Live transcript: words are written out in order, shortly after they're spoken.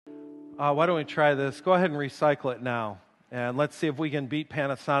Why don't we try this? Go ahead and recycle it now. And let's see if we can beat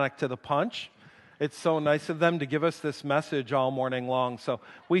Panasonic to the punch. It's so nice of them to give us this message all morning long. So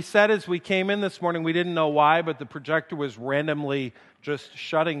we said as we came in this morning, we didn't know why, but the projector was randomly just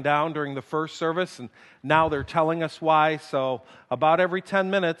shutting down during the first service, and now they're telling us why. So about every 10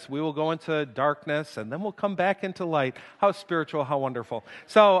 minutes, we will go into darkness, and then we'll come back into light. How spiritual, how wonderful.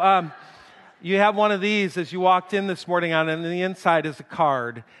 So you have one of these as you walked in this morning on, and the inside is a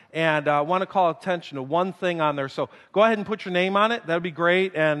card. And I want to call attention to one thing on there. So go ahead and put your name on it. That would be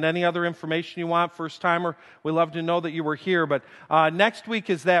great. And any other information you want, first timer, we love to know that you were here. But next week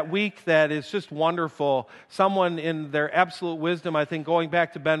is that week that is just wonderful. Someone in their absolute wisdom, I think going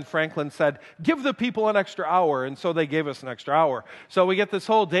back to Ben Franklin, said, give the people an extra hour. And so they gave us an extra hour. So we get this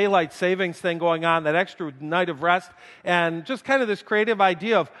whole daylight savings thing going on, that extra night of rest, and just kind of this creative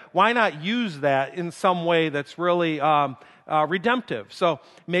idea of why not use that in some way that's really redemptive. So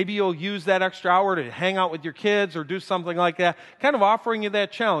maybe you'll use that extra hour to hang out with your kids or do something like that, kind of offering you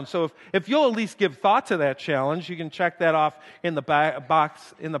that challenge. So if you'll at least give thought to that challenge, you can check that off in the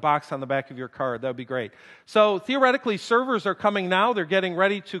box on the back of your card. That would be great. So theoretically, servers are coming now. They're getting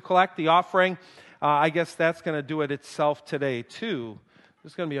ready to collect the offering. I guess that's going to do it itself today, too.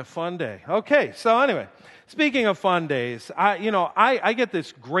 It's going to be a fun day. Okay, so anyway, speaking of fun days, I get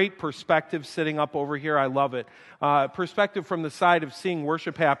this great perspective sitting up over here. I love it. Perspective from the side of seeing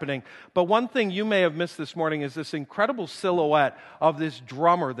worship happening. But one thing you may have missed this morning is this incredible silhouette of this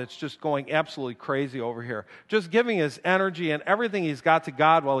drummer that's just going absolutely crazy over here. Just giving his energy and everything he's got to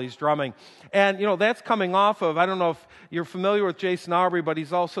God while he's drumming. And, that's coming off of, I don't know if you're familiar with Jason Aubrey, but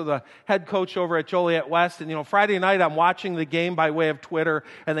he's also the head coach over at Joliet West. And, Friday night I'm watching the game by way of Twitter,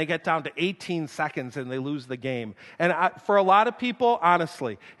 and they get down to 18 seconds and they lose the game. And for a lot of people,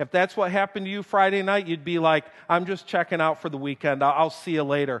 honestly, if that's what happened to you Friday night, you'd be like, I'm just checking out for the weekend. I'll see you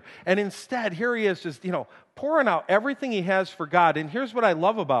later. And instead, here he is just, pouring out everything he has for God. And here's what I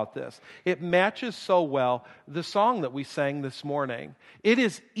love about this. It matches so well the song that we sang this morning. It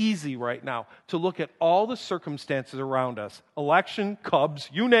is easy right now to look at all the circumstances around us. Election, Cubs,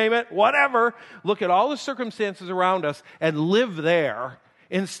 you name it, whatever. Look at all the circumstances around us and live there.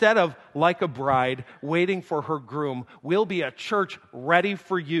 Instead of, like a bride, waiting for her groom, we'll be a church ready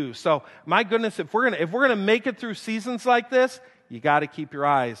for you. So, my goodness, if we're gonna make it through seasons like this, you got to keep your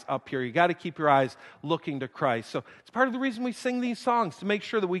eyes up here. You got to keep your eyes looking to Christ. So, it's part of the reason we sing these songs, to make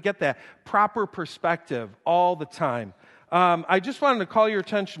sure that we get that proper perspective all the time. I just wanted to call your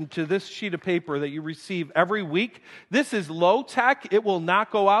attention to this sheet of paper that you receive every week. This is low tech. It will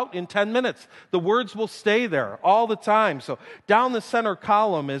not go out in 10 minutes. The words will stay there all the time. So down the center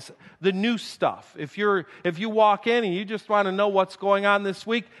column is the new stuff. If you walk in and you just want to know what's going on this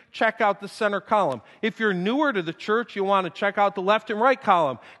week, check out the center column. If you're newer to the church, you want to check out the left and right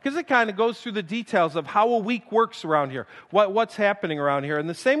column, because it kind of goes through the details of how a week works around here, what's happening around here. And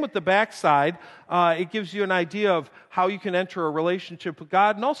the same with the back side. It gives you an idea of how you can enter a relationship with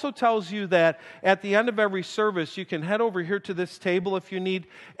God, and also tells you that at the end of every service, you can head over here to this table if you need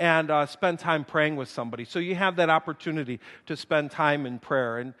and spend time praying with somebody. So you have that opportunity to spend time in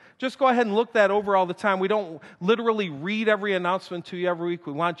prayer. And just go ahead and look that over all the time. We don't literally read every announcement to you every week.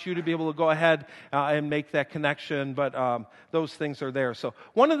 We want you to be able to go ahead and make that connection, but those things are there. So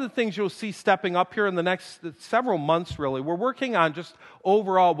one of the things you'll see stepping up here in the next several months, really, we're working on just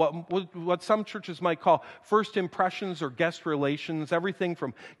overall what some churches might call first impressions or guest relations, everything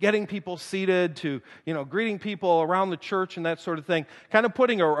from getting people seated to, greeting people around the church and that sort of thing, kind of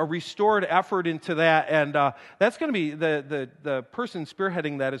putting a restored effort into that. And that's going to be, the person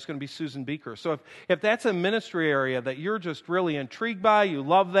spearheading that is going to be Susan Beaker. So if that's a ministry area that you're just really intrigued by, you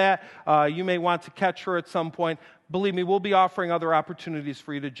love that, you may want to catch her at some point. Believe me, we'll be offering other opportunities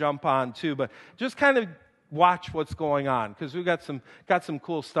for you to jump on too, but just kind of watch what's going on, because we've got some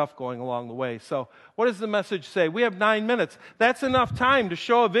cool stuff going along the way. So what does the message say? We have 9 minutes. That's enough time to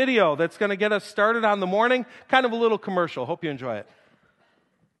show a video that's going to get us started on the morning. Kind of a little commercial. Hope you enjoy it.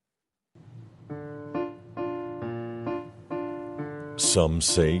 Some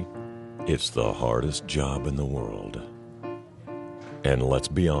say it's the hardest job in the world. And let's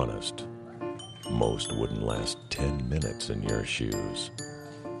be honest, most wouldn't last 10 minutes in your shoes.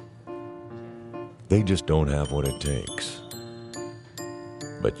 They just don't have what it takes.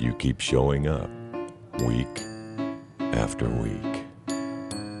 But you keep showing up week after week.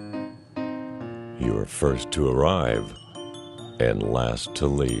 You're first to arrive and last to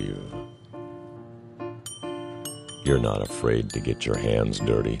leave. You're not afraid to get your hands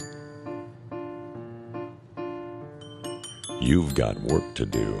dirty. You've got work to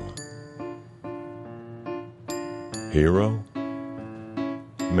do. Hero?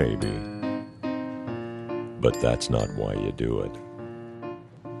 Maybe. But that's not why you do it.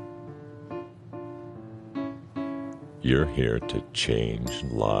 You're here to change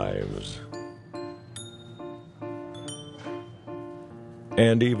lives.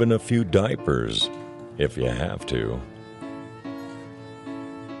 And even a few diapers, if you have to.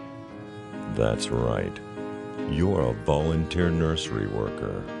 That's right. You're a volunteer nursery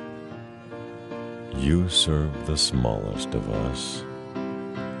worker. You serve the smallest of us.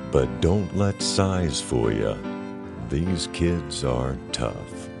 But don't let size fool you. These kids are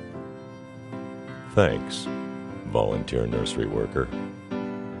tough. Thanks, volunteer nursery worker.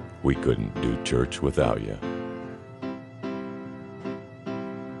 We couldn't do church without you.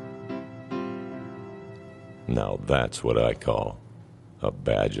 Now that's what I call a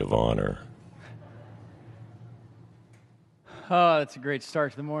badge of honor. Oh, that's a great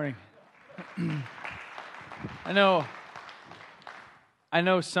start to the morning. I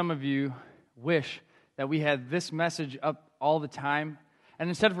know some of you wish that we had this message up all the time, and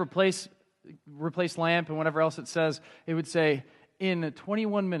instead of replace lamp and whatever else it says, it would say, in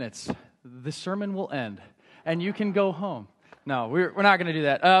 21 minutes, the sermon will end, and you can go home. No, we're not going to do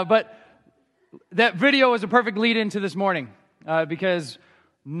that. But that video was a perfect lead-in to this morning, because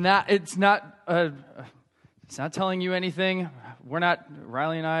it's not telling you anything. We're not,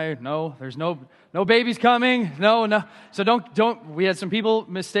 Riley and I, no, there's no babies coming, no. So don't. We had some people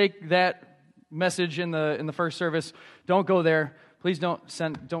mistake that message in the first service. Don't go there. Please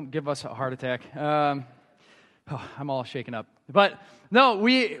don't give us a heart attack. I'm all shaken up. But no,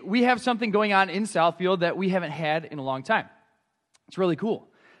 we have something going on in Southfield that we haven't had in a long time. It's really cool.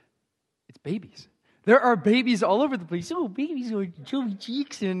 It's babies. There are babies all over the place. Oh, babies with chubby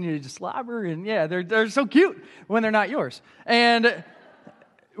cheeks and slobber, and yeah, they're so cute when they're not yours. And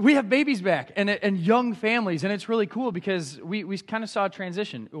we have babies back and young families, and it's really cool because we kind of saw a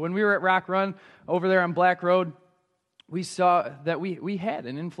transition. When we were at Rock Run over there on Black Road, we saw that we had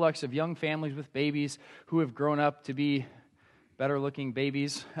an influx of young families with babies who have grown up to be better-looking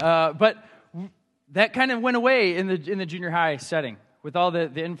babies. But that kind of went away in the junior high setting. With all the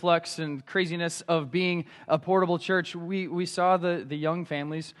influx and craziness of being a portable church, we saw the young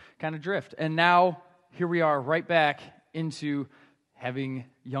families kind of drift. And now, here we are right back into having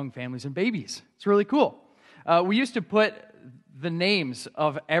young families and babies. It's really cool. We used to put the names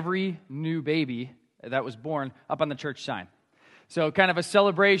of every new baby that was born up on the church sign. So kind of a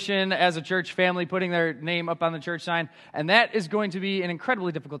celebration as a church family, putting their name up on the church sign. And that is going to be an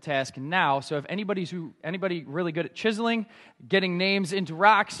incredibly difficult task now. So if anybody really good at chiseling, getting names into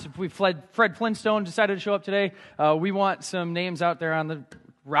rocks, if Fred Flintstone decided to show up today, we want some names out there on the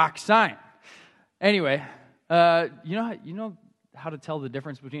rock sign. Anyway, you know how to tell the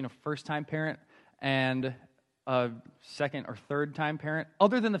difference between a first-time parent and a second or third-time parent,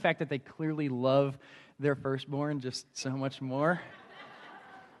 other than the fact that they clearly love their firstborn just so much more?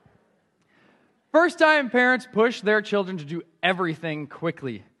 First-time parents push their children to do everything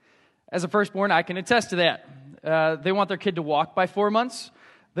quickly. As a firstborn, I can attest to that. They want their kid to walk by 4 months.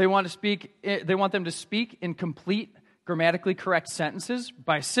 They want them to speak in complete, grammatically correct sentences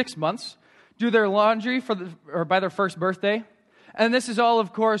by 6 months. Do their laundry by their first birthday. And this is all,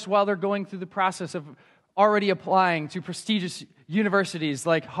 of course, while they're going through the process of already applying to prestigious universities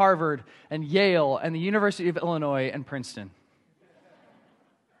like Harvard and Yale and the University of Illinois and Princeton.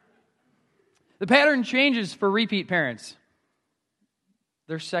 The pattern changes for repeat parents.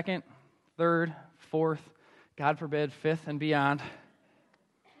 Their second, third, fourth, God forbid, fifth and beyond.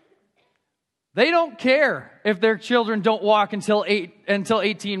 They don't care if their children don't walk until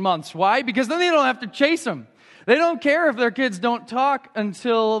 18 months. Why? Because then they don't have to chase them. They don't care if their kids don't talk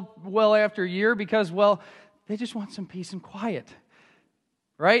until well after a year because, well, they just want some peace and quiet,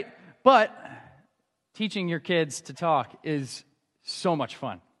 right? But teaching your kids to talk is so much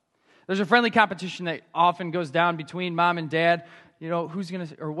fun. There's a friendly competition that often goes down between mom and dad. You know,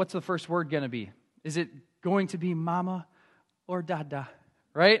 what's the first word going to be? Is it going to be mama or dada,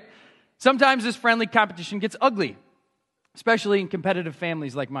 right? Sometimes this friendly competition gets ugly, especially in competitive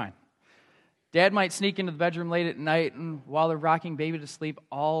families like mine. Dad might sneak into the bedroom late at night, and while they're rocking baby to sleep,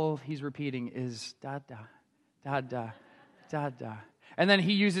 all he's repeating is da-da, da-da, da-da. And then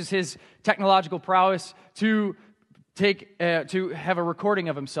he uses his technological prowess to have a recording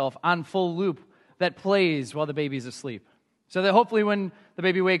of himself on full loop that plays while the baby's asleep. So that hopefully when the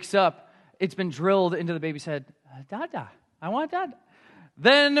baby wakes up, it's been drilled into the baby's head, da-da, I want da-da.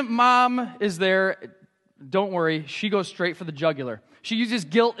 Then mom is there. Don't worry, she goes straight for the jugular. She uses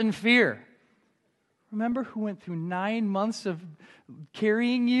guilt and fear. Remember who went through 9 months of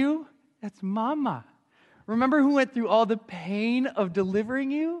carrying you? That's mama. Remember who went through all the pain of delivering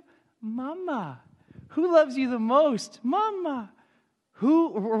you? Mama. Who loves you the most? Mama.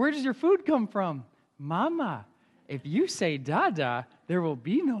 Where does your food come from? Mama. If you say Dada, there will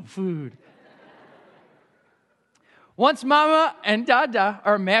be no food. Once Mama and Dada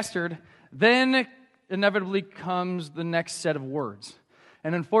are mastered, then inevitably comes the next set of words.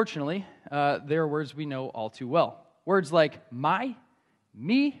 And unfortunately, they're words we know all too well. Words like my,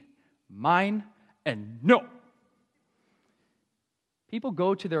 me, mine, and no. People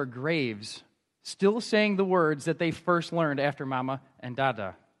go to their graves still saying the words that they first learned after Mama and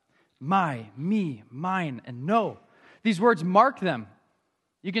Dada. My, me, mine, and no. These words mark them.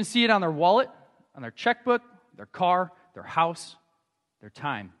 You can see it on their wallet, on their checkbook, their car, their house, their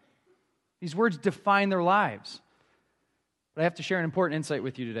time. These words define their lives. But I have to share an important insight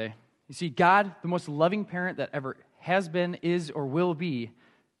with you today. You see, God, the most loving parent that ever has been, is, or will be,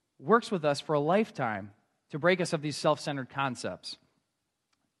 works with us for a lifetime to break us of these self-centered concepts,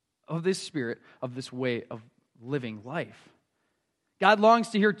 of this spirit, of this way of living life. God longs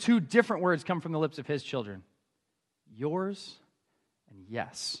to hear two different words come from the lips of his children. Yours and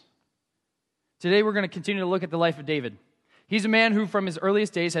yes. Today we're going to continue to look at the life of David. He's a man who from his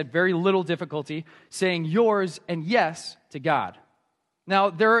earliest days had very little difficulty saying yours and yes to God. Now,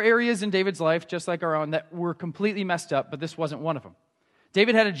 there are areas in David's life, just like our own, that were completely messed up, but this wasn't one of them.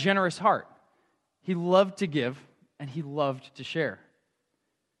 David had a generous heart. He loved to give, and he loved to share.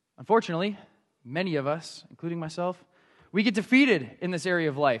 Unfortunately, many of us, including myself, we get defeated in this area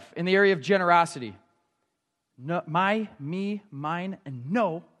of life, in the area of generosity. No, my, me, mine, and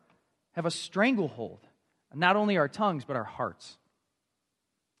no have a stranglehold on not only our tongues, but our hearts.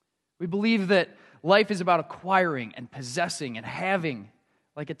 We believe that life is about acquiring and possessing and having,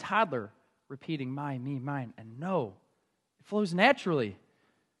 like a toddler repeating my, me, mine, and no. It flows naturally.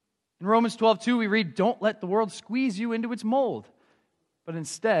 In Romans 12:2, we read, don't let the world squeeze you into its mold. But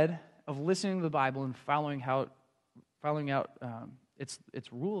instead of listening to the Bible and following out its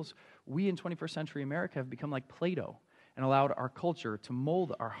rules, we in 21st century America have become like Play-Doh and allowed our culture to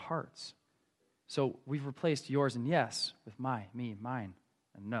mold our hearts. So we've replaced yours and yes with my, me, mine,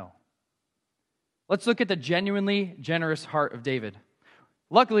 and no. Let's look at the genuinely generous heart of David.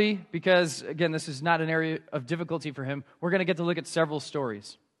 Luckily, because, again, this is not an area of difficulty for him, we're going to get to look at several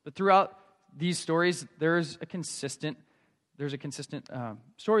stories. But throughout these stories, there's a consistent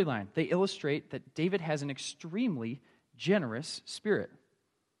storyline. They illustrate that David has an extremely generous spirit.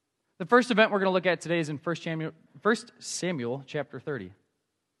 The first event we're going to look at today is in 1 Samuel chapter 30.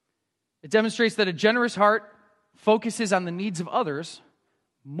 It demonstrates that a generous heart focuses on the needs of others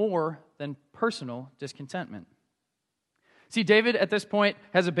more than personal discontentment. See, David at this point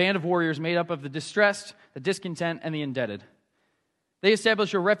has a band of warriors made up of the distressed, the discontent, and the indebted. They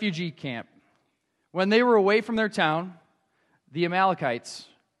establish a refugee camp. When they were away from their town, the Amalekites,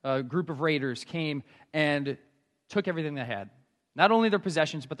 a group of raiders, came and took everything they had. Not only their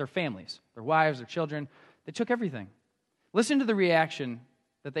possessions, but their families, their wives, their children. They took everything. Listen to the reaction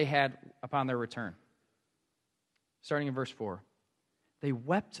that they had upon their return. Starting in verse 4. They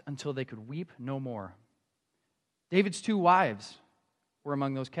wept until they could weep no more. David's 2 wives were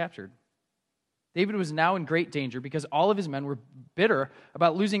among those captured. David was now in great danger because all of his men were bitter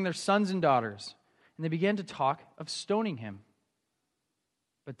about losing their sons and daughters, and they began to talk of stoning him.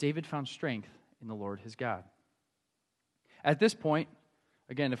 But David found strength in the Lord his God. At this point,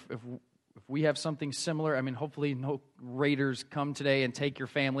 again, if we have something similar, I mean, hopefully no raiders come today and take your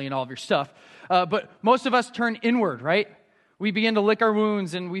family and all of your stuff, but most of us turn inward, right? We begin to lick our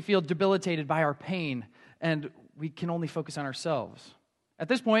wounds and we feel debilitated by our pain, and we can only focus on ourselves. At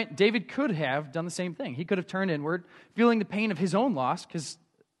this point, David could have done the same thing. He could have turned inward, feeling the pain of his own loss, because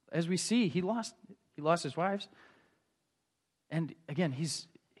as we see, he lost his wives. And again, he's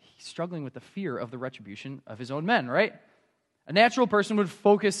struggling with the fear of the retribution of his own men, right? A natural person would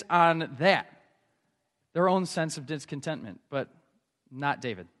focus on that, their own sense of discontentment, but not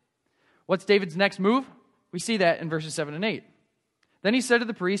David. What's David's next move? We see that in verses 7 and 8. Then he said to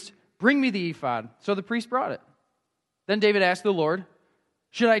the priest, "Bring me the ephod." So the priest brought it. Then David asked the Lord,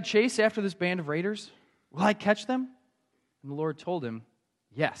 "Should I chase after this band of raiders? Will I catch them?" And the Lord told him,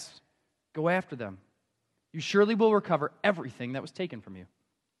 "Yes, go after them. You surely will recover everything that was taken from you."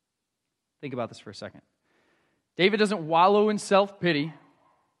 Think about this for a second. David doesn't wallow in self-pity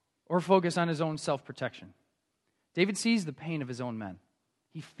or focus on his own self-protection. David sees the pain of his own men.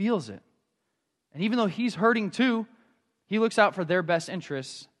 He feels it. And even though he's hurting too, he looks out for their best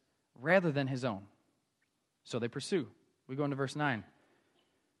interests rather than his own. So they pursue. We go into verse 9.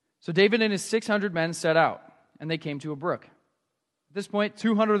 So David and his 600 men set out, and they came to a brook. At this point,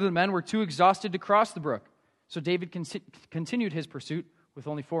 200 of the men were too exhausted to cross the brook. So David continued his pursuit with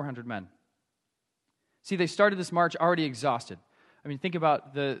only 400 men. See, they started this march already exhausted. I mean, think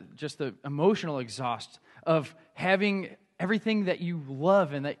about just the emotional exhaust of having everything that you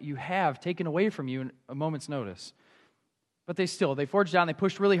love and that you have taken away from you in a moment's notice. But they forged on, they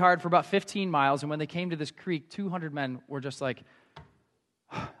pushed really hard for about 15 miles, and when they came to this creek, 200 men were just like,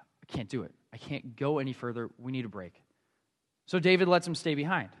 I can't do it. I can't go any further. We need a break. So David lets them stay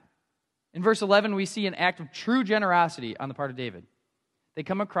behind. In verse 11, we see an act of true generosity on the part of David. They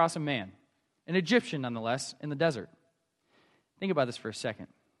come across a man, an Egyptian nonetheless, in the desert. Think about this for a second.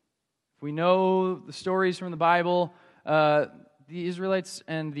 If we know the stories from the Bible, the Israelites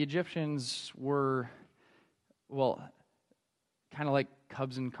and the Egyptians were, kind of like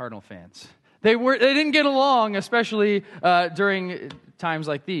Cubs and Cardinal fans. They didn't get along, especially during times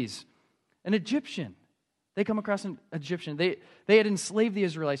like these. An Egyptian. They come across an Egyptian. They had enslaved the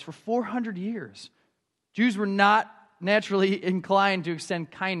Israelites for 400 years. Jews were not naturally inclined to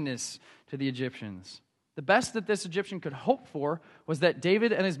extend kindness to the Egyptians. The best that this Egyptian could hope for was that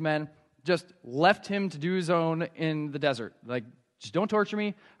David and his men just left him to do his own in the desert. Like, just don't torture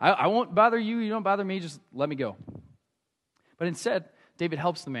me. I won't bother you. You don't bother me. Just let me go. But instead, David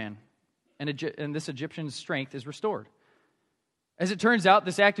helps the man, and this Egyptian's strength is restored. As it turns out,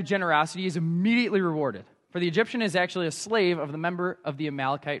 this act of generosity is immediately rewarded, for the Egyptian is actually a slave of the member of the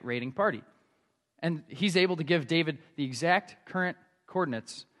Amalekite raiding party. And he's able to give David the exact current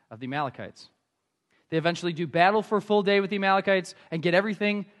coordinates of the Amalekites. They eventually do battle for a full day with the Amalekites and get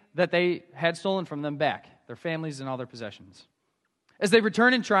everything that they had stolen from them back, their families and all their possessions. As they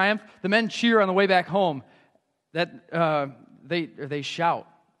return in triumph, the men cheer on the way back home. That they shout,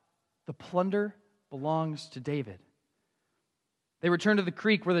 "The plunder belongs to David." They return to the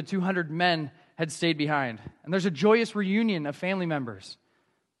creek where the 200 men had stayed behind, and there's a joyous reunion of family members.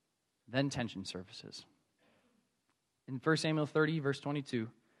 Then tension surfaces. In 1 Samuel 30, verse 22,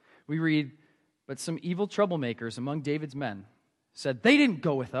 we read, "But some evil troublemakers among David's men said, 'They didn't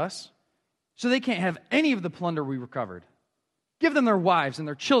go with us, so they can't have any of the plunder we recovered. Give them their wives and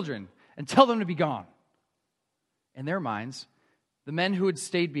their children, and tell them to be gone.' In their minds, the men who had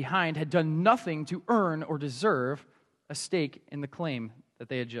stayed behind had done nothing to earn or deserve a stake in the claim that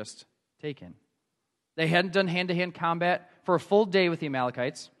they had just taken. They hadn't done hand-to-hand combat for a full day with the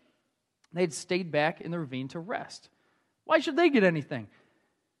Amalekites. They had stayed back in the ravine to rest. Why should they get anything?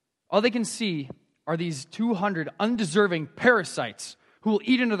 All they can see are these 200 undeserving parasites who will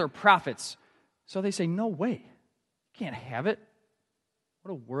eat into their profits. So they say, 'No way. Can't have it.'"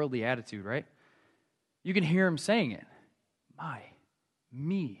 What a worldly attitude, right? You can hear him saying it. "My,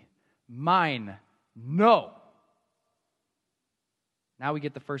 me, mine, no." Now we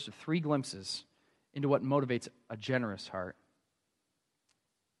get the first of 3 glimpses into what motivates a generous heart.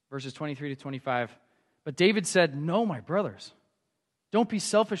 Verses 23 to 25. "But David said, 'No, my brothers, don't be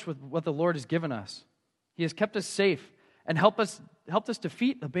selfish with what the Lord has given us. He has kept us safe and helped us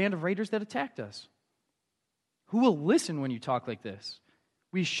defeat the band of raiders that attacked us. Who will listen when you talk like this?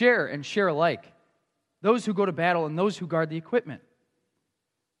 We share and share alike, those who go to battle and those who guard the equipment.'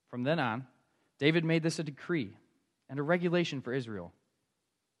 From then on, David made this a decree and a regulation for Israel,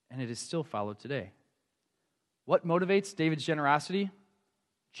 and it is still followed today." What motivates David's generosity?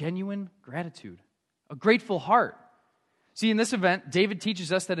 Genuine gratitude, a grateful heart. See, in this event, David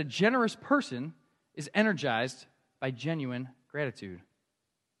teaches us that a generous person is energized by genuine gratitude.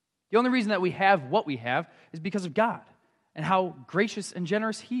 The only reason that we have what we have is because of God and how gracious and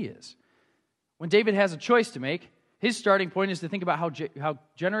generous He is. When David has a choice to make, his starting point is to think about how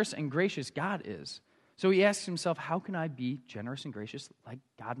generous and gracious God is. So he asks himself, how can I be generous and gracious like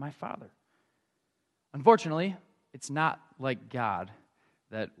God my Father? Unfortunately, it's not like God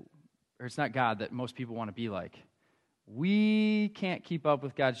it's not God that most people want to be like. We can't keep up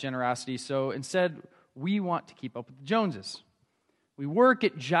with God's generosity, so instead we want to keep up with the Joneses. We work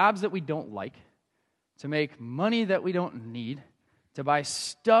at jobs that we don't like, to make money that we don't need, to buy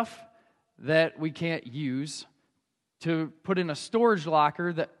stuff that we can't use, to put in a storage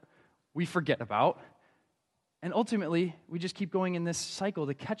locker that we forget about. And ultimately, we just keep going in this cycle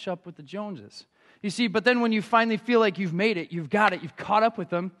to catch up with the Joneses. You see, but then when you finally feel like you've made it, you've got it, you've caught up with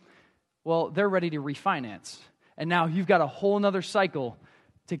them, well, they're ready to refinance. And now you've got a whole other cycle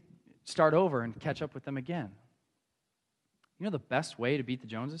to start over and catch up with them again. You know the best way to beat the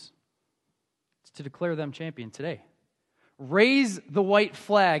Joneses? It's to declare them champion today. Raise the white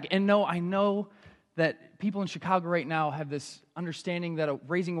flag. And no, I know that people in Chicago right now have this understanding that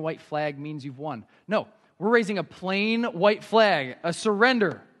raising a white flag means you've won. No, we're raising a plain white flag, a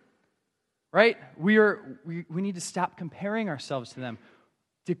surrender. Right? We need to stop comparing ourselves to them.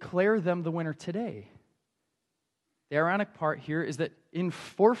 Declare them the winner today. The ironic part here is that in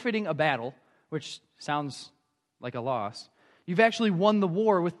forfeiting a battle, which sounds like a loss, you've actually won the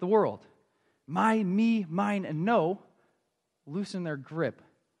war with the world. My, me, mine, and no loosen their grip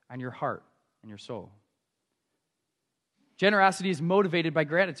on your heart and your soul. Generosity is motivated by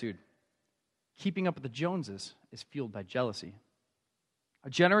gratitude. Keeping up with the Joneses is fueled by jealousy. A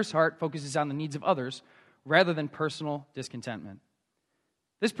generous heart focuses on the needs of others rather than personal discontentment.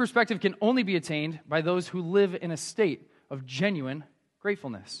 This perspective can only be attained by those who live in a state of genuine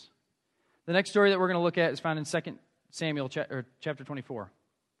gratefulness. The next story that we're going to look at is found in 2 Samuel chapter 24.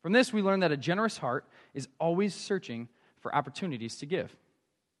 From this, we learn that a generous heart is always searching for opportunities to give.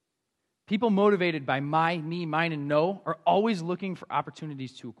 People motivated by my, me, mine, and no are always looking for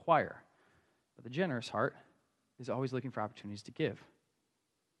opportunities to acquire. But the generous heart is always looking for opportunities to give.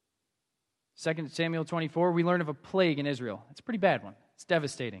 2 Samuel 24, we learn of a plague in Israel. It's a pretty bad one. It's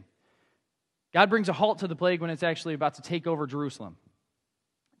devastating. God brings a halt to the plague when it's actually about to take over Jerusalem.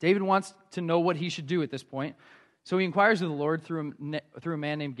 David wants to know what he should do at this point, so he inquires of the Lord through a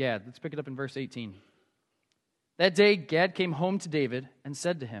man named Gad. Let's pick it up in verse 18. That day Gad came home to David and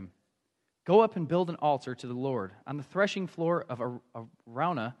said to him, "Go up and build an altar to the Lord on the threshing floor of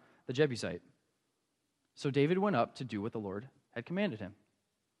Araunah the Jebusite." So David went up to do what the Lord had commanded him.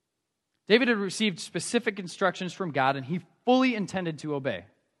 David had received specific instructions from God, and he fully intended to obey.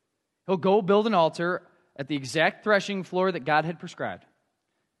 He'll go build an altar at the exact threshing floor that God had prescribed.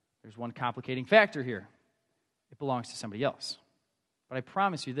 There's one complicating factor here. It belongs to somebody else. But I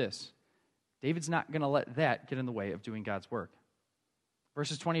promise you this, David's not going to let that get in the way of doing God's work.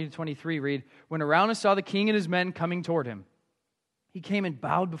 Verses 20 to 23 read, "When Araunah saw the king and his men coming toward him, he came and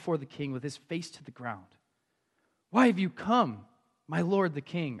bowed before the king with his face to the ground. 'Why have you come, my lord the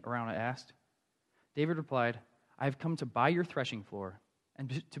king?' Araunah asked. David replied, 'I have come to buy your threshing floor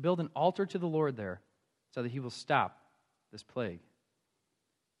and to build an altar to the Lord there so that he will stop this plague.'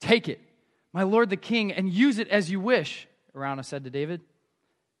 'Take it, my lord the king, and use it as you wish,' Araunah said to David.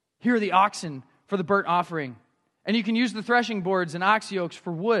 'Here are the oxen for the burnt offering, and you can use the threshing boards and ox yokes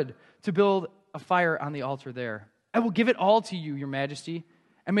for wood to build a fire on the altar there. I will give it all to you, your majesty,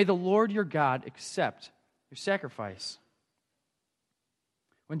 and may the Lord your God accept your sacrifice.'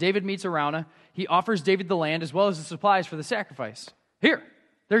 When David meets Araunah, he offers David the land as well as the supplies for the sacrifice. 'Here,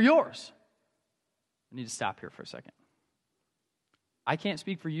 they're yours.'" I need to stop here for a second. I can't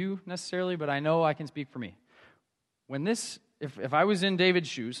speak for you necessarily, but I know I can speak for me. When this, if I was in David's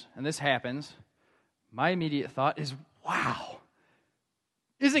shoes and this happens, my immediate thought is, wow,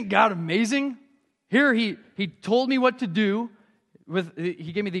 isn't God amazing? Here he told me what to do,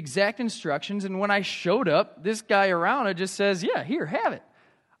 he gave me the exact instructions, and when I showed up, this guy Araunah just says, "Yeah, here, have it."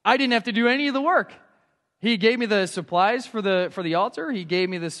 I didn't have to do any of the work. He gave me the supplies for the altar, he gave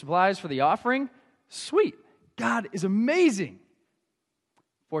me the supplies for the offering. Sweet. God is amazing.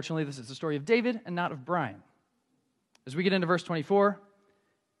 Fortunately, this is the story of David and not of Brian. As we get into verse 24,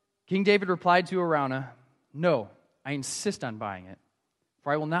 King David replied to Araunah, "No, I insist on buying it,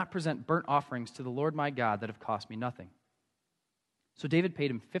 for I will not present burnt offerings to the Lord my God that have cost me nothing." So David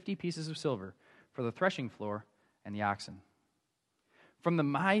paid him 50 pieces of silver for the threshing floor and the oxen. From the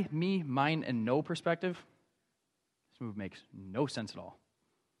my, me, mine, and no perspective, this move makes no sense at all.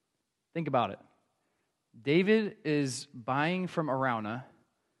 Think about it. David is buying from Araunah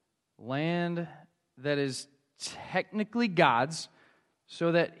land that is technically God's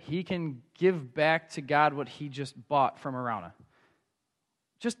so that he can give back to God what he just bought from Araunah.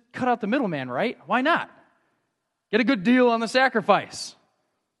 Just cut out the middleman, right? Why not? Get a good deal on the sacrifice.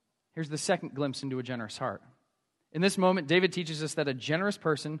 Here's the second glimpse into a generous heart. In this moment, David teaches us that a generous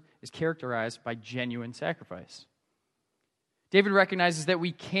person is characterized by genuine sacrifice. David recognizes that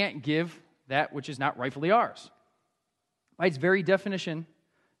we can't give that which is not rightfully ours. By its very definition,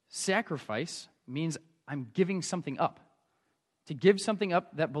 sacrifice means I'm giving something up. To give something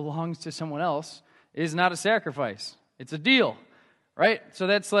up that belongs to someone else is not a sacrifice. It's a deal, right? So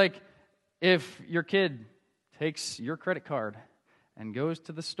that's like if your kid takes your credit card and goes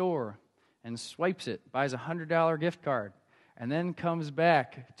to the store and swipes it, buys a $100 gift card, and then comes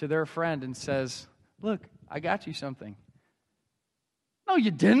back to their friend and says, "Look, I got you something." No, you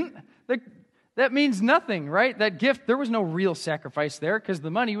didn't. That means nothing, right? That gift, there was no real sacrifice there because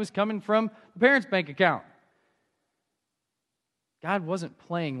the money was coming from the parents' bank account. God wasn't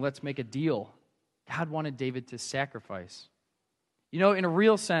playing, let's make a deal. God wanted David to sacrifice. You know, in a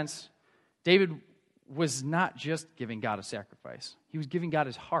real sense, David was not just giving God a sacrifice. He was giving God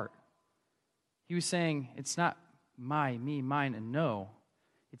his heart. He was saying, it's not my, me, mine, and no.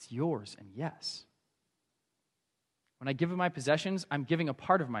 It's yours and yes. When I give him my possessions, I'm giving a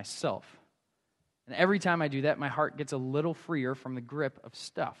part of myself. And every time I do that, my heart gets a little freer from the grip of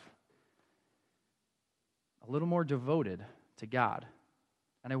stuff, a little more devoted to God.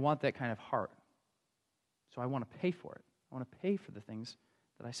 And I want that kind of heart. So I want to pay for it. I want to pay for the things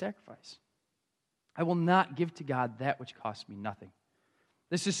that I sacrifice. I will not give to God that which costs me nothing.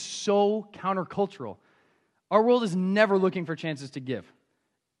 This is so countercultural. Our world is never looking for chances to give.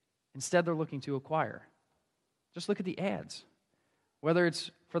 Instead, they're looking to acquire. Just look at the ads. Whether it's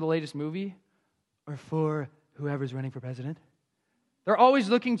for the latest movie or for whoever's running for president, they're always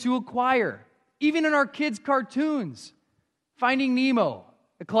looking to acquire. Even in our kids' cartoons. Finding Nemo,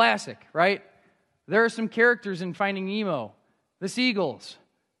 a classic, right? There are some characters in Finding Nemo. The seagulls.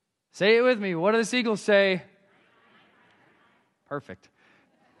 Say it with me. What do the seagulls say? Perfect.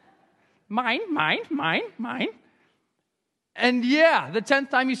 Mine. And yeah, the 10th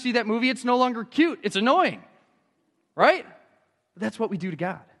time you see that movie, it's no longer cute. It's annoying. Right? But that's what we do to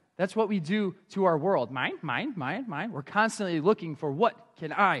God. That's what we do to our world. Mine. We're constantly looking for what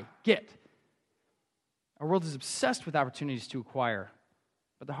can I get. Our world is obsessed with opportunities to acquire.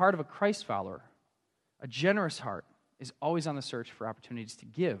 But the heart of a Christ follower, a generous heart, is always on the search for opportunities to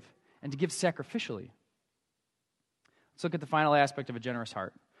give, and to give sacrificially. Let's look at the final aspect of a generous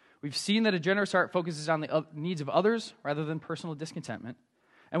heart. We've seen that a generous heart focuses on the needs of others rather than personal discontentment.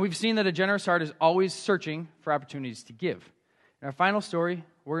 And we've seen that a generous heart is always searching for opportunities to give. In our final story,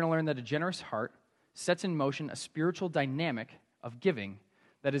 we're going to learn that a generous heart sets in motion a spiritual dynamic of giving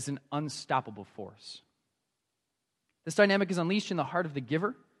that is an unstoppable force. This dynamic is unleashed in the heart of the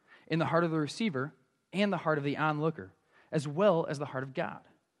giver, in the heart of the receiver, and the heart of the onlooker, as well as the heart of God.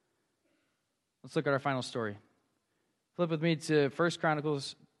 Let's look at our final story. Flip with me to 1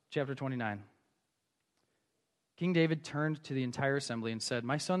 Chronicles chapter 29. King David turned to the entire assembly and said,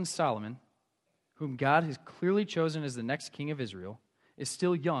 "My son Solomon, whom God has clearly chosen as the next king of Israel, is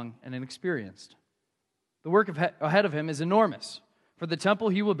still young and inexperienced. The work ahead of him is enormous, for the temple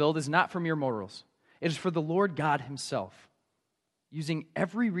he will build is not for mere mortals. It is for the Lord God himself. Using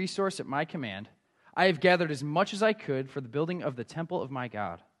every resource at my command, I have gathered as much as I could for the building of the temple of my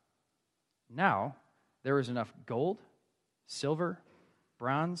God. Now there is enough gold, silver,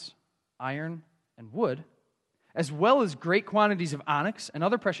 bronze, iron, and wood, as well as great quantities of onyx and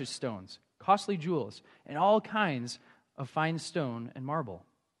other precious stones, costly jewels, and all kinds of fine stone and marble.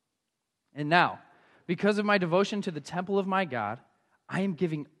 And now, because of my devotion to the temple of my God, I am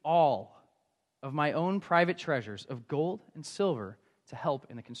giving all of my own private treasures of gold and silver to help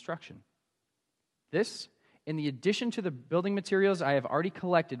in the construction. This, in the addition to the building materials I have already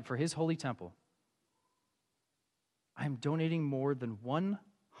collected for his holy temple. I am donating more than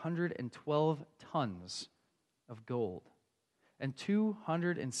 112 tons of gold and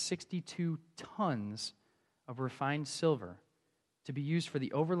 262 tons of refined silver to be used for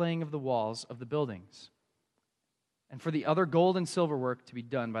the overlaying of the walls of the buildings and for the other gold and silver work to be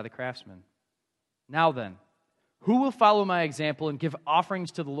done by the craftsmen. Now then, who will follow my example and give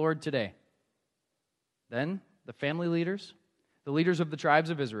offerings to the Lord today?" Then the family leaders, the leaders of the tribes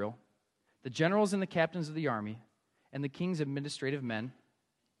of Israel, the generals and the captains of the army, and the king's administrative men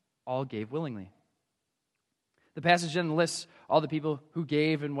all gave willingly. The passage then lists all the people who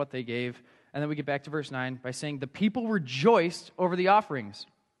gave and what they gave. And then we get back to verse 9 by saying, "The people rejoiced over the offerings,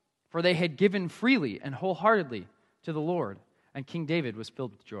 for they had given freely and wholeheartedly to the Lord, and King David was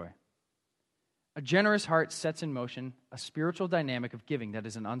filled with joy." A generous heart sets in motion a spiritual dynamic of giving that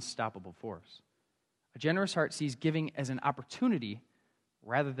is an unstoppable force. A generous heart sees giving as an opportunity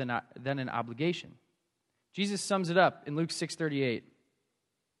rather than an obligation. Jesus sums it up in Luke 6:38.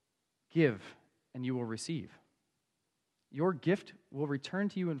 "Give, and you will receive. Your gift will return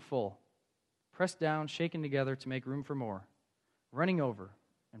to you in full, pressed down, shaken together to make room for more, running over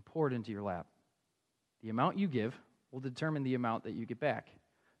and poured into your lap. The amount you give will determine the amount that you get back."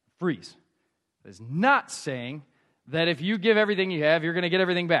 Freeze. That is not saying that if you give everything you have, you're going to get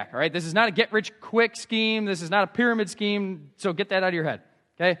everything back, all right? This is not a get-rich-quick scheme. This is not a pyramid scheme, so get that out of your head,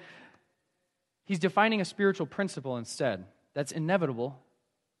 okay? He's defining a spiritual principle instead that's inevitable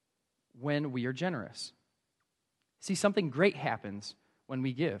when we are generous. See, something great happens when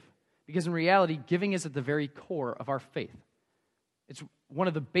we give, because in reality, giving is at the very core of our faith. It's one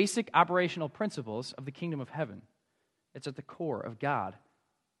of the basic operational principles of the kingdom of heaven. It's at the core of God,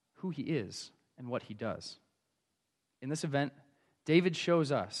 who he is, and what he does. In this event, David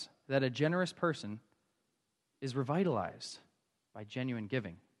shows us that a generous person is revitalized by genuine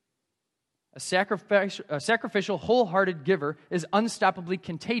giving. A sacrificial, wholehearted giver is unstoppably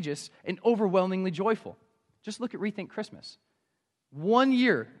contagious and overwhelmingly joyful. Just look at Rethink Christmas. In 1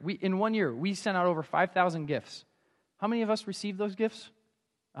 year, we sent out over 5,000 gifts. How many of us received those gifts?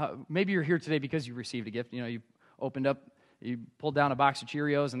 Maybe you're here today because you received a gift. You opened up, you pulled down a box of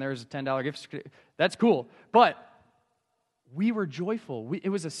Cheerios, and there's a $10 gift. That's cool. But we were joyful. It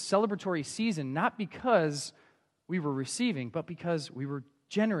was a celebratory season, not because we were receiving, but because we were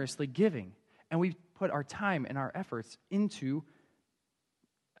generously giving. And we put our time and our efforts into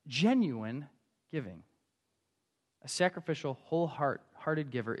genuine giving. A sacrificial,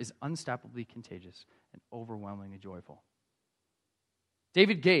 wholehearted giver is unstoppably contagious and overwhelmingly joyful.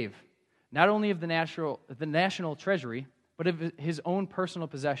 David gave not only of the national treasury, but of his own personal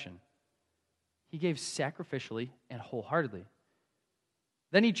possession. He gave sacrificially and wholeheartedly.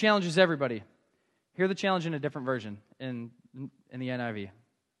 Then he challenges everybody. Hear the challenge in a different version in the NIV.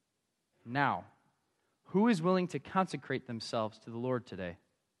 Now, who is willing to consecrate themselves to the Lord today?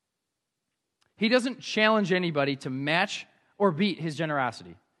 He doesn't challenge anybody to match or beat his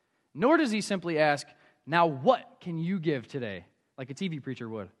generosity. Nor does he simply ask, now what can you give today? Like a TV preacher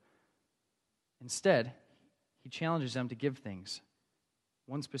would. Instead, he challenges them to give things.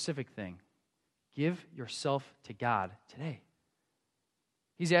 One specific thing. Give yourself to God today.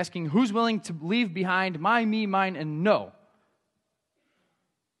 He's asking, who's willing to leave behind my, me, mine, and no,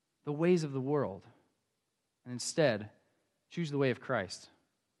 the ways of the world, and instead choose the way of Christ,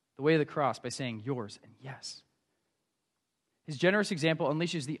 the way of the cross, by saying yours and yes. His generous example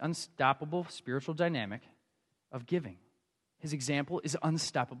unleashes the unstoppable spiritual dynamic of giving. His example is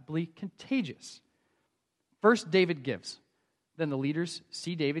unstoppably contagious. First, David gives. Then the leaders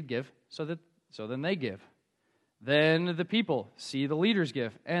see David give, so then they give. Then the people see the leaders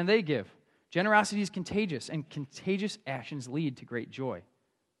give, and they give. Generosity is contagious, and contagious actions lead to great joy.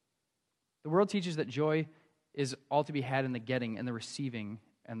 The world teaches that joy is all to be had in the getting and the receiving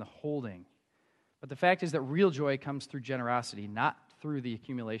and the holding. But the fact is that real joy comes through generosity, not through the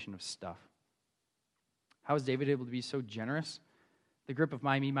accumulation of stuff. How is David able to be so generous? The grip of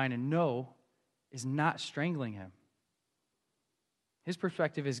my, me, mine, and no is not strangling him. His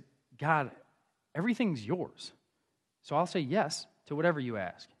perspective is, God, everything's yours. So I'll say yes to whatever you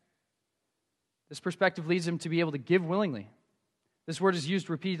ask. This perspective leads him to be able to give willingly. This word is used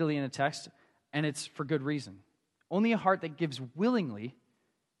repeatedly in the text, and it's for good reason. Only a heart that gives willingly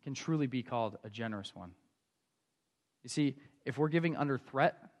can truly be called a generous one. You see, if we're giving under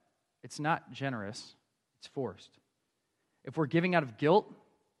threat, it's not generous, it's forced. If we're giving out of guilt,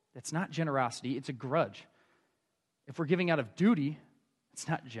 that's not generosity, it's a grudge. If we're giving out of duty, it's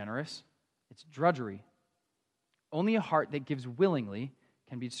not generous, it's drudgery. Only a heart that gives willingly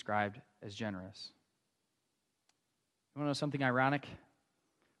can be described as generous. You want to know something ironic?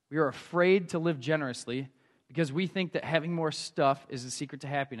 We are afraid to live generously because we think that having more stuff is the secret to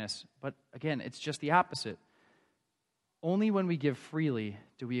happiness. But again, it's just the opposite. Only when we give freely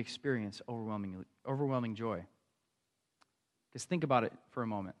do we experience overwhelming joy. Because think about it for a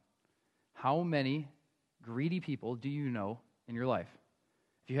moment. How many greedy people do you know in your life?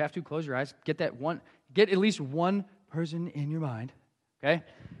 If you have to, close your eyes. Get at least one person in your mind, okay?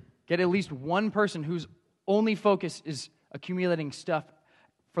 Get at least one person whose only focus is accumulating stuff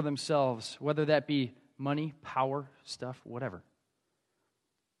for themselves, whether that be money, power, stuff, whatever.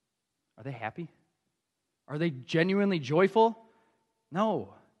 Are they happy? Are they genuinely joyful?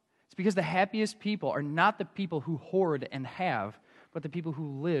 No. It's because the happiest people are not the people who hoard and have, but the people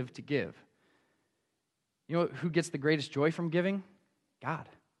who live to give. You know who gets the greatest joy from giving? God.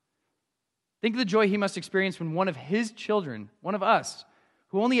 Think of the joy he must experience when one of his children, one of us,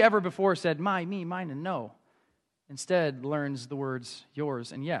 who only ever before said, my, me, mine, and no, instead learns the words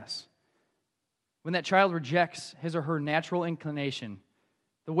yours and yes. When that child rejects his or her natural inclination,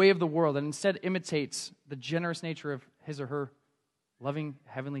 the way of the world, and instead imitates the generous nature of his or her loving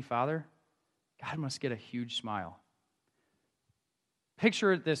Heavenly Father, God must get a huge smile.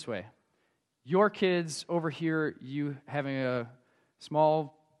 Picture it this way. Your kids over here, you having a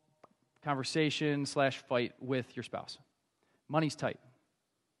small conversation / fight with your spouse. Money's tight.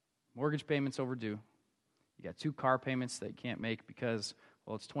 Mortgage payments overdue. You got 2 car payments that you can't make because,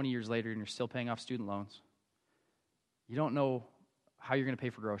 well, it's 20 years later and you're still paying off student loans. You don't know how you're going to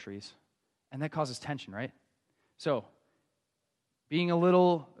pay for groceries. And that causes tension, right? So, being a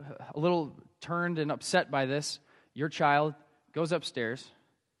little turned and upset by this, your child goes upstairs,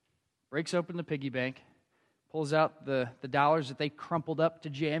 breaks open the piggy bank, pulls out the dollars that they crumpled up to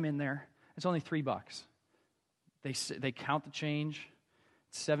jam in there. It's only $3. They count the change.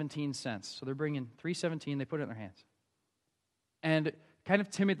 It's 17 cents. So they're bringing $3.17. They put it in their hands. And kind of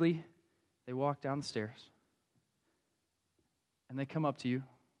timidly, they walk down the stairs. And they come up to you.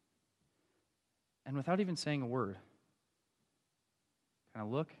 And without even saying a word, kind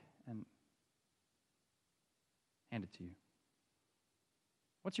of look and hand it to you.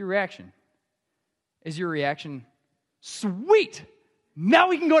 What's your reaction? Is your reaction, sweet, now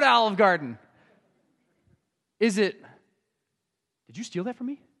we can go to Olive Garden? Is it, did you steal that from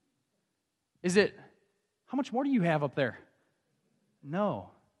me? Is it, how much more do you have up there? No.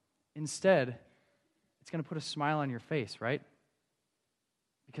 Instead, it's going to put a smile on your face, right?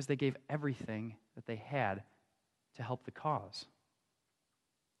 Because they gave everything that they had to help the cause.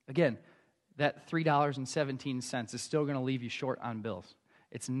 Again, that $3.17 is still going to leave you short on bills.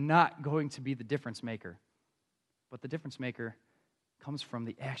 It's not going to be the difference maker. But the difference maker comes from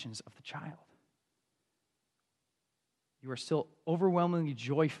the actions of the child. You are still overwhelmingly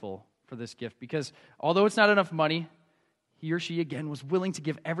joyful for this gift because although it's not enough money, he or she, again, was willing to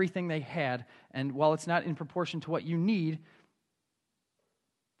give everything they had. And while it's not in proportion to what you need,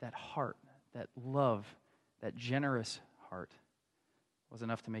 that heart, that love, that generous heart was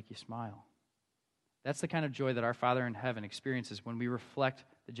enough to make you smile. That's the kind of joy that our Father in heaven experiences when we reflect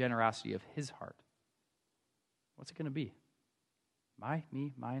the generosity of his heart. What's it going to be?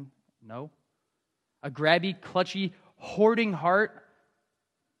 Me, mine? No. A grabby, clutchy, hoarding heart?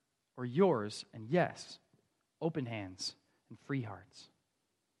 Or yours, and yes, open hands and free hearts.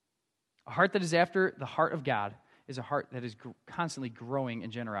 A heart that is after the heart of God is a heart that is constantly growing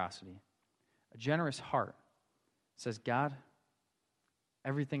in generosity. A generous heart says, God,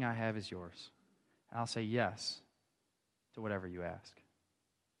 everything I have is yours. And I'll say yes to whatever you ask.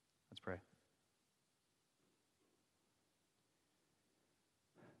 Let's pray.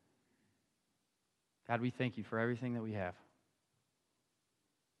 God, we thank you for everything that we have.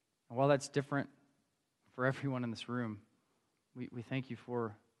 And while that's different for everyone in this room, we thank you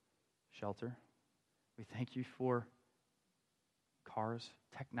for shelter. We thank you for cars,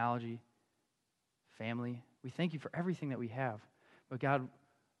 technology, family. We thank you for everything that we have. But God,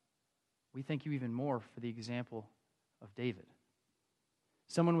 we thank you even more for the example of David.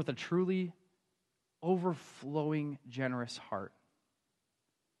 Someone with a truly overflowing, generous heart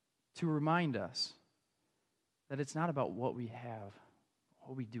to remind us that it's not about what we have,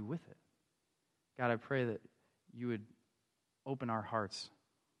 what we do with it. God, I pray that you would open our hearts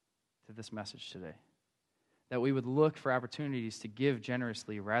to this message today. That we would look for opportunities to give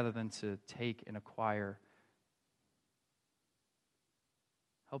generously rather than to take and acquire.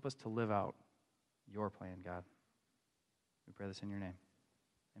 Help us to live out your plan, God. We pray this in your name.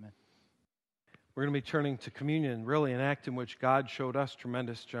 Amen. We're going to be turning to communion, really an act in which God showed us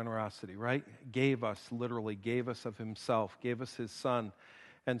tremendous generosity, right? Literally gave us of himself, gave us his son.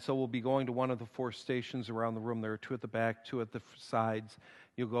 And so we'll be going to one of the 4 stations around the room. There are 2 at the back, 2 at the sides.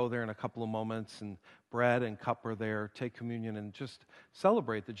 You'll go there in a couple of moments, and bread and cup are there. Take communion and just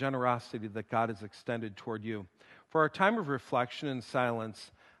celebrate the generosity that God has extended toward you. For our time of reflection and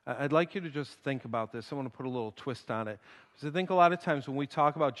silence, I'd like you to just think about this. I want to put a little twist on it. Because I think a lot of times when we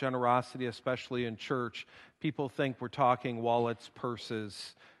talk about generosity, especially in church, people think we're talking wallets,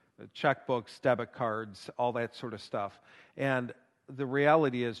 purses, checkbooks, debit cards, all that sort of stuff. And the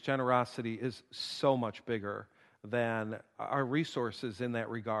reality is generosity is so much bigger than our resources in that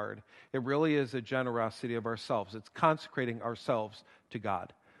regard. It really is a generosity of ourselves. It's consecrating ourselves to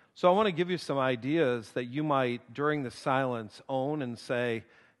God. So I want to give you some ideas that you might, during the silence, own and say,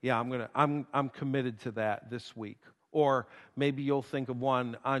 yeah, I'm committed to that this week. Or maybe you'll think of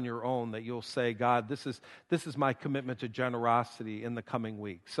one on your own that you'll say, God, this is my commitment to generosity in the coming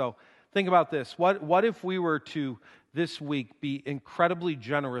week. So think about this. What if we were to, this week, be incredibly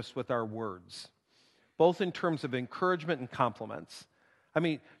generous with our words, both in terms of encouragement and compliments? I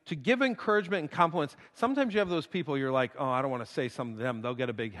mean, to give encouragement and compliments, sometimes you have those people, you're like, oh, I don't want to say something to them. They'll get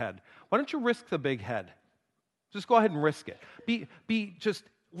a big head. Why don't you risk the big head? Just go ahead and risk it. Be just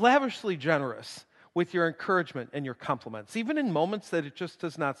lavishly generous with your encouragement and your compliments, even in moments that it just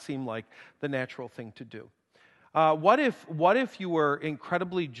does not seem like the natural thing to do. What if you were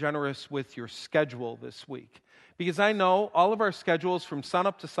incredibly generous with your schedule this week? Because I know all of our schedules from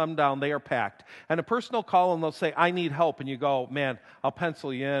sunup to sundown, they are packed. And a person will call and they'll say, I need help. And you go, man, I'll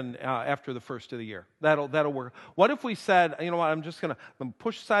pencil you in after the first of the year. That'll work. What if we said, you know what, I'm going to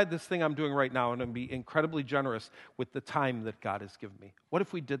push aside this thing I'm doing right now and I'm be incredibly generous with the time that God has given me? What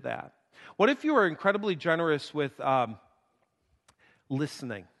if we did that? What if you were incredibly generous with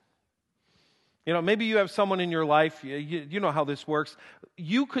listening? You know, maybe you have someone in your life, you know how this works.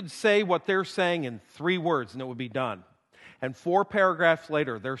 You could say what they're saying in 3 words and it would be done. And 4 paragraphs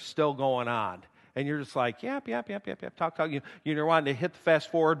later, they're still going on. And you're just like, yep, talk. You're wanting to hit the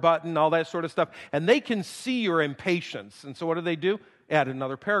fast forward button, all that sort of stuff. And they can see your impatience. And so what do? Add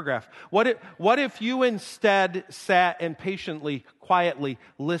another paragraph. What if you instead sat and patiently, quietly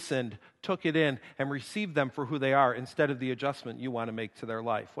listened took it in and received them for who they are instead of the adjustment you want to make to their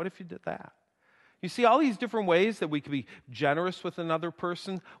life? What if you did that? You see all these different ways that we could be generous with another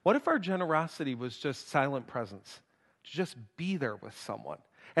person. What if our generosity was just silent presence? To just be there with someone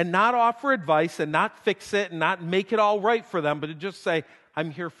and not offer advice and not fix it and not make it all right for them, but to just say,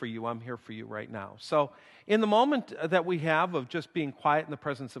 I'm here for you. I'm here for you right now. So in the moment that we have of just being quiet in the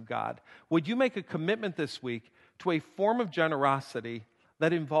presence of God, would you make a commitment this week to a form of generosity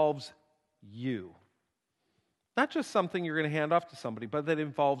that involves you? Not just something you're going to hand off to somebody, but that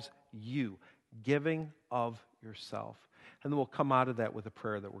involves you, giving of yourself. And then we'll come out of that with a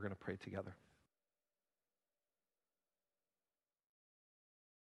prayer that we're going to pray together.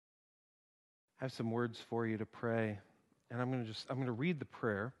 I have some words for you to pray, and I'm going to read the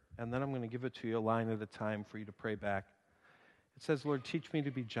prayer, and then I'm going to give it to you a line at a time for you to pray back. It says, Lord, teach me to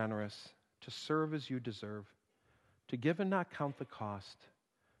be generous, to serve as you deserve, to give and not count the cost,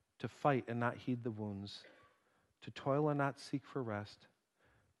 to fight and not heed the wounds, to toil and not seek for rest,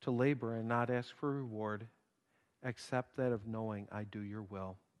 to labor and not ask for reward, except that of knowing I do your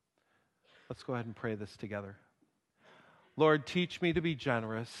will. Let's go ahead and pray this together. Lord, teach me to be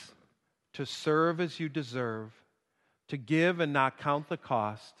generous, to serve as you deserve, to give and not count the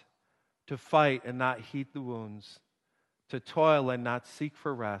cost, to fight and not heed the wounds, to toil and not seek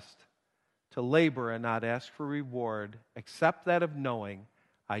for rest, to labor and not ask for reward, except that of knowing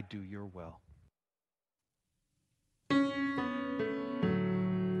I do your will.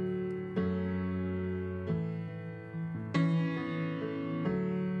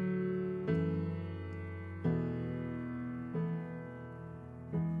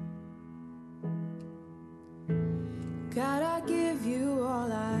 God, I give you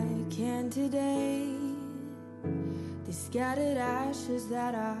all I can today. The scattered ashes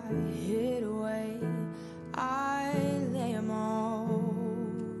that I hid away, I lay them all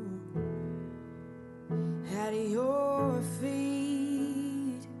at your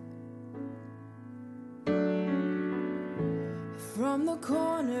feet. From the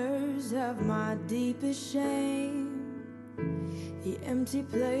corners of my deepest shame, the empty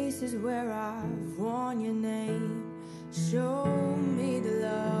places where I've worn your name, show me the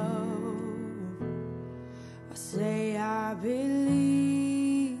love. I say I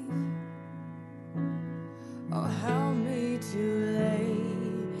believe. Oh, help me to lay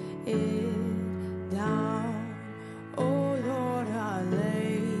it down. Oh Lord, I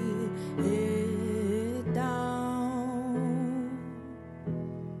lay it down.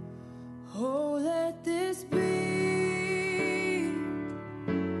 Oh, let this be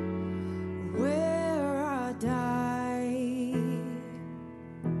where I die,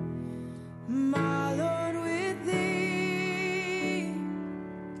 my Lord, with thee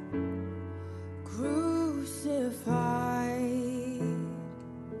crucified,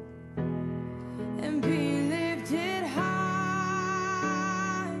 and be lifted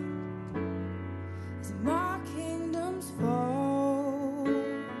high as my kingdoms fall,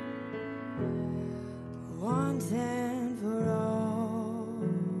 once and for all,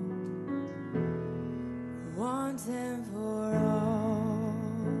 once and for all.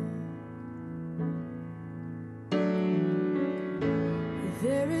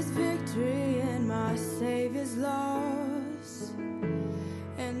 There is victory in my Savior's loss,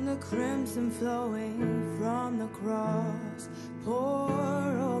 and the crimson flowing from the cross. Pour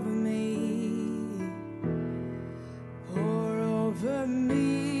over me, pour over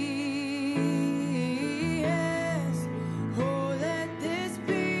me. Yes, oh, let this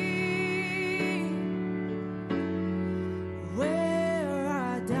be where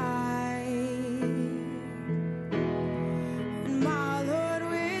I die, and my Lord,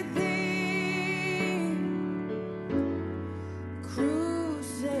 with thee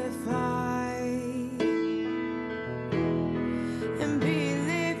crucified, and be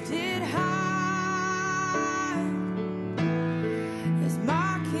lifted high as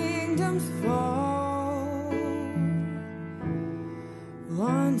my kingdoms fall,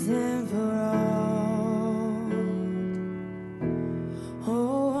 once and for all.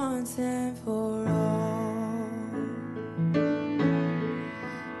 Oh, once and for all.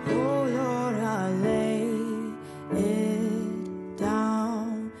 Oh Lord, I lay it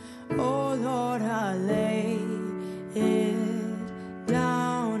down. Oh Lord, I lay it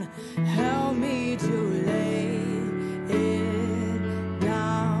down. Help me to lay it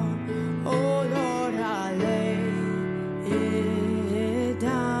down. Oh Lord, I lay it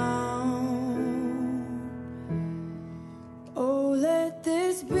down. Oh, let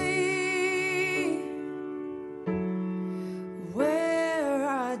this be where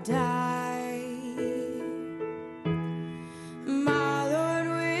I die, my Lord,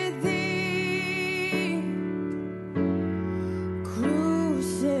 with thee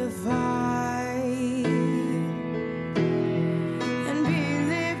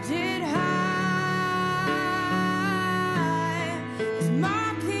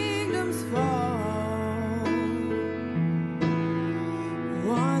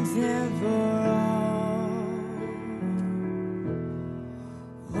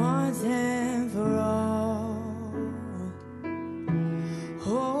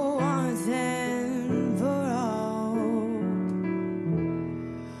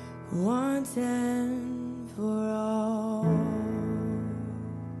mountain.